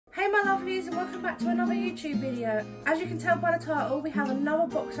my lovelies, and welcome back to another YouTube video. As you can tell by the title, we have another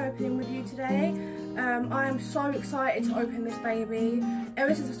box opening review today. I am so excited to open this baby.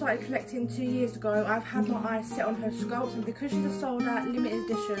 Ever since I started collecting 2 years ago, I've had my eyes set on her sculpts, and because she's a sold out limited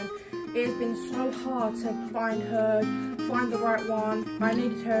edition, it has been so hard to find the right one. I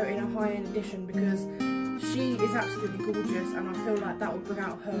needed her in a high-end edition because she is absolutely gorgeous, and I feel like that will bring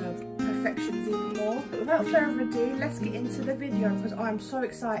out her perfections even more. But without further ado, let's get into the video because I am so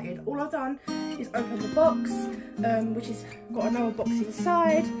excited. All I've done is open the box, which has got another box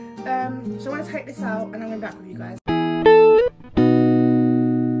inside. So I'm going to take this out and I'm going back with you guys.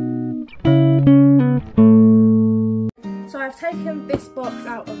 So I've taken this box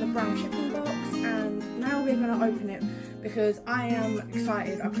out of the brown shipping box, and now we're going to open it because I am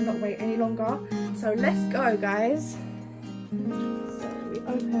excited. I cannot wait any longer. So let's go, guys. So we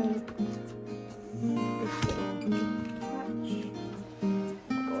open this little patch.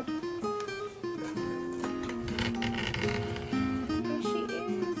 Oh god. There she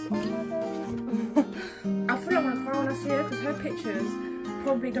is. Oh my god. I feel like I'm gonna cry when I see her because her pictures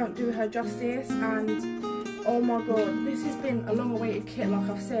probably don't do her justice, and oh my god, this has been a long awaited kit, like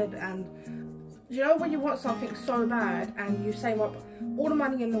I've said. And you know when you want something so bad and you save up all the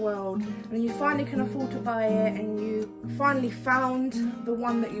money in the world and then you finally can afford to buy it, and you finally found the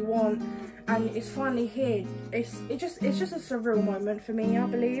one that you want and it's finally here. It's just a surreal moment for me, I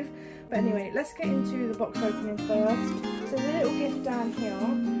believe. But anyway, let's get into the box opening first. So there's a little gift down here.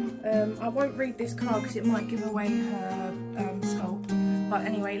 I won't read this card because it might give away her sculpt. But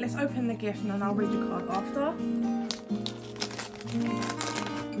anyway, let's open the gift and then I'll read the card after.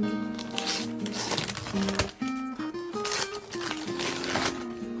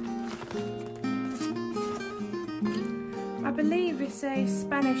 I believe it's a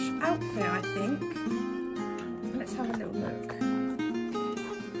Spanish outfit, I think. Let's have a little look.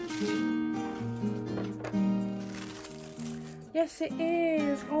 Yes, it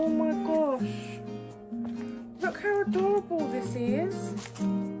is. Oh my gosh. Look how adorable this is.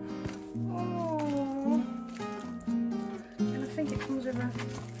 Oh. And I think it comes with a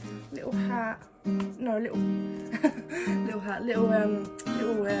little hat. No, little little hat, little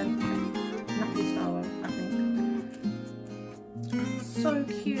nappy style, I think. So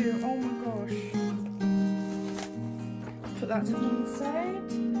cute. Oh my gosh. Put that to one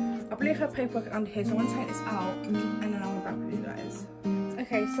side. I believe her paperwork is under here, so I'm gonna take this out and then I'll be back with you guys.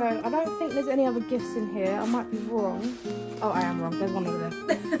 Okay, so I don't think there's any other gifts in here. I might be wrong. Oh, I am wrong. There's one over there.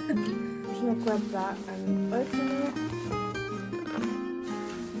 I'm just gonna grab that and open it.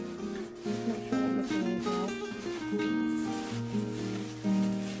 Make sure I'm missing anything else.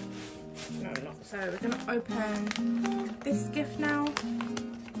 No, not. So we're gonna open this gift now.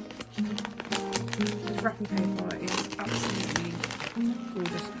 This wrapping paper is absolutely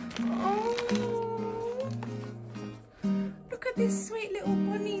gorgeous. Oh! Look at this sweet little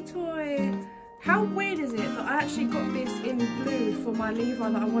bunny toy. How weird is it that I actually got this in blue for my Levi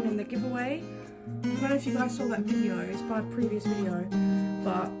that I won in the giveaway? I don't know if you guys saw that video, it's my previous video,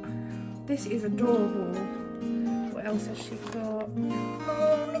 but this is adorable. What else has she got?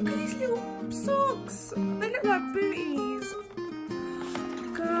 Oh, look at these little socks. They look like booties.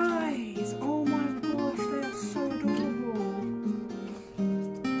 Guys, oh my gosh, they are so adorable.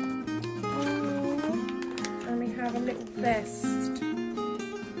 Oh, and we have a little vest.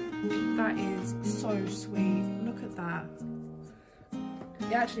 That is so sweet. Look at that.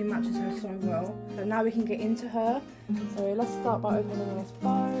 It actually matches her so well. So now we can get into her. So let's start by opening this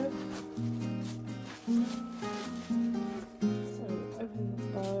bow. So open the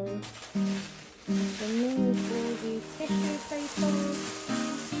bow. The mini gauzy tissue paper.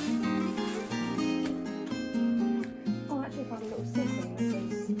 Oh, I actually found a little sticker that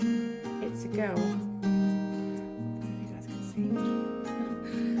says "It's a girl." You guys can see.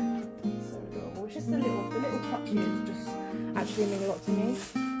 Just the little touches just actually mean a lot to me.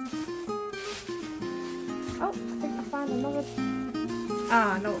 Oh, I think I found another.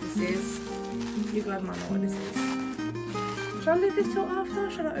 Ah, I know what this is. You guys might know what this is. Should I leave this till after, or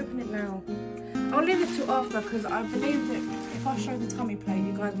should I open it now? I'll leave this till after because I believe that if I show the tummy plate,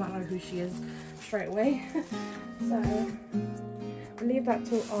 you guys might know who she is straight away. So I'll leave that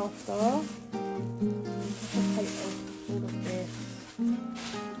till after. I'll take off all of this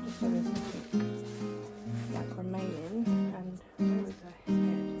just so there's nothing remaining. And where is her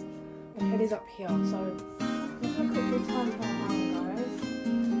head? Her head is up here, so I'm just gonna quickly turn her around, guys.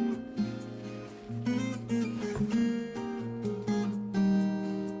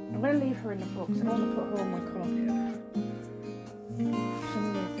 I'm gonna leave her in the box. I don't want to put her on my carpet. Just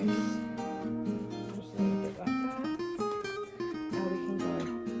gonna move this just a little bit like that. Now we can go.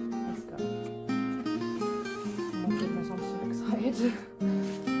 excited. I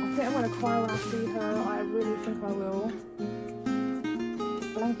think I'm gonna cry when I see her. I really think I will. The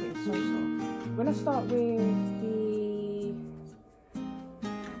blanket is so soft. We're gonna start with the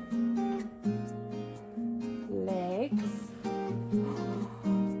legs.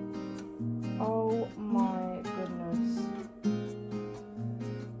 Oh my goodness.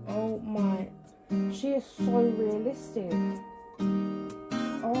 Oh my. She is so realistic.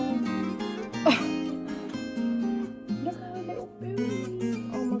 Oh. Look at her little booty.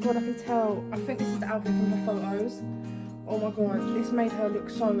 Oh my god, I can tell. I think this is the outfit from the photos. Oh my god, this made her look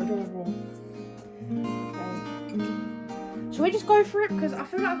so adorable. Okay. Shall we just go for it? Because I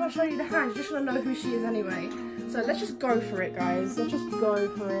feel like if I show you the hands, you're just going to know who she is anyway. So let's just go for it, guys. Let's just go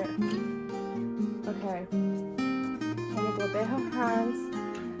for it. Okay. Oh my god, they're her hands.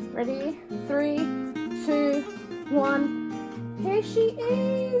 Ready? 3, 2, 1. Here she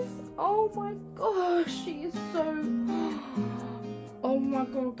is. Oh my gosh, she is so... Oh my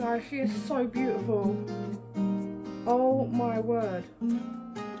god, guys, she is so beautiful. Oh my word.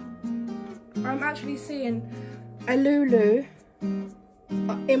 I'm actually seeing a loulou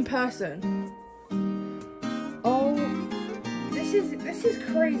in person. Oh, this is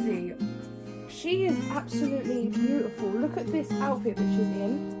crazy. She is absolutely beautiful. Look at this outfit that she's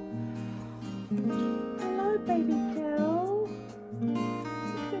in. Hello, baby girl.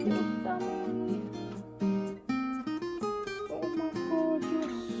 Look at little dummy. Oh my god,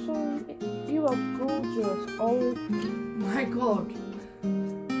 you are gorgeous. Oh my god.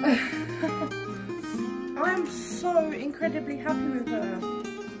 I am so incredibly happy with her.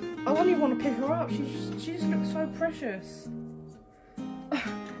 I don't even want to pick her up. She just looks so precious.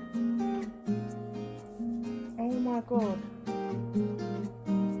 Oh my god.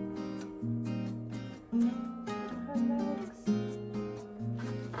 Her legs.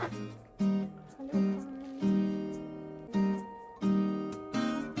 Her little hands.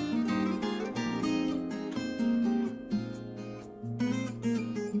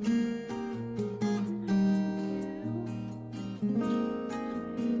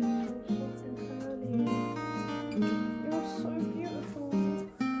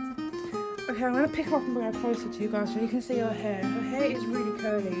 Okay, I'm going to pick her up and bring her closer to you guys so you can see her hair. Her hair is really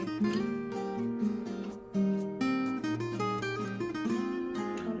curly.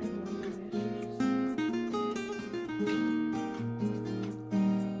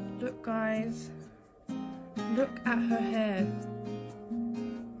 Look, guys. Look at her hair.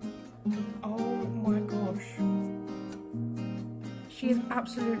 Oh my gosh. She is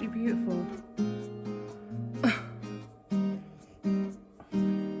absolutely beautiful.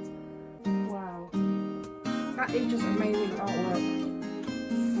 That is just amazing artwork.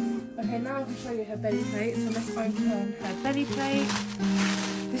 Okay, now I can show you her belly plate. So let's open her belly plate.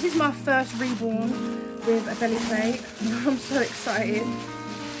 This is my first Reborn with a belly plate. I'm so excited.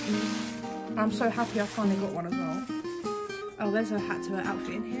 I'm so happy I finally got one as well. Oh, there's her hat to her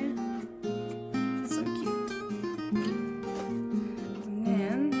outfit in here. So cute.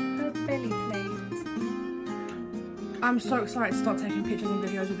 And then her belly plate. I'm so excited to start taking pictures and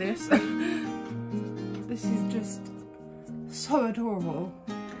videos of this. This is just so adorable.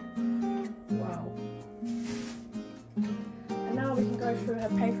 Wow. And now we can go through her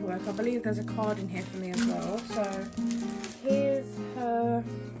paperwork. I believe there's a card in here for me as well. So here's her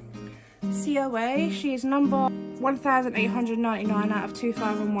COA. She is number 1899 out of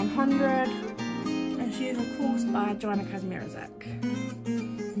 2100. And she is of course by Joanna Kazmerizak.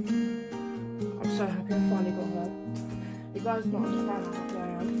 I'm so happy I finally got her. You guys don't understand how happy I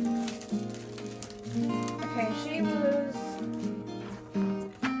am. Okay, she was,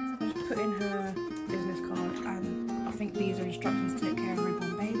 I just put in her business card and I think these are instructions to take care of a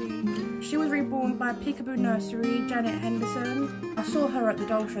reborn baby. She was reborn by Peekaboo Nursery, Janet Henderson. I saw her at the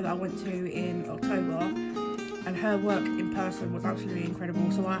doll show that I went to in October and her work in person was absolutely incredible,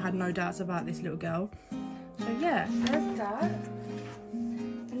 so I had no doubts about this little girl. So yeah, there's that.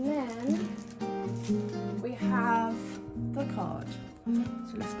 And then we have the card.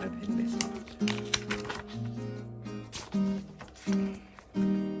 So let's open this up.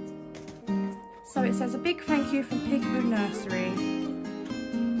 So it says a big thank you from Peekaboo Nursery.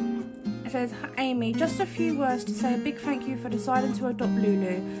 It says, Amy, just a few words to say a big thank you for deciding to adopt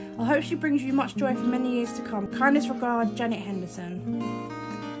Loulou. I hope she brings you much joy for many years to come. Kindest regards, Janet Henderson.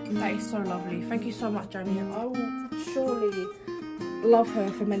 That is so lovely. Thank you so much, Janet. I will surely love her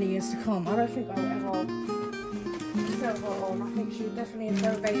for many years to come. I don't think I will ever sell her on. I think she definitely is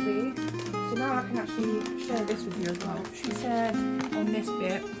her baby. So now I can actually share this with you as well. She said on this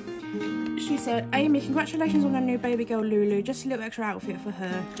bit, she said, Amy, congratulations on her new baby girl Loulou. Just a little extra outfit for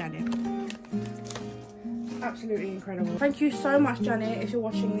her, Janet. absolutely incredible. Thank you so much, Janet, if you're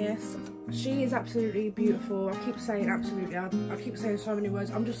watching this. She is absolutely beautiful. I keep saying absolutely. I keep saying so many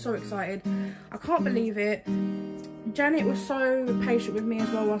words. I'm just so excited. I can't believe it. Janet was so patient with me as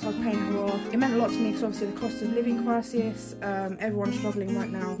well whilst I was paying her off. It meant a lot to me because obviously the cost of living crisis, everyone's struggling right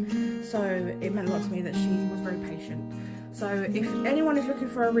now. So it meant a lot to me that she was very patient. So if anyone is looking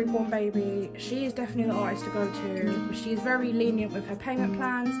for a reborn baby, she is definitely the artist to go to. She is very lenient with her payment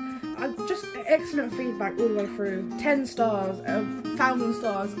plans. Just excellent feedback all the way through. 10 stars, 1,000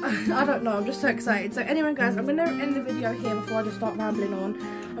 stars. I don't know, I'm just so excited. So anyway guys, I'm going to end the video here before I just start rambling on.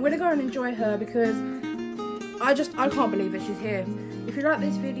 I'm going to go and enjoy her because I can't believe it, she's here. If you like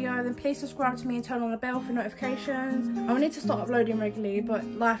this video, then please subscribe to me and turn on the bell for notifications. I will need to start uploading regularly, but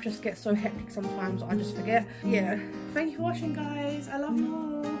life just gets so hectic sometimes I just forget. Yeah, thank you for watching guys. I love you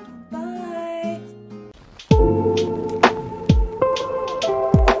all. Bye.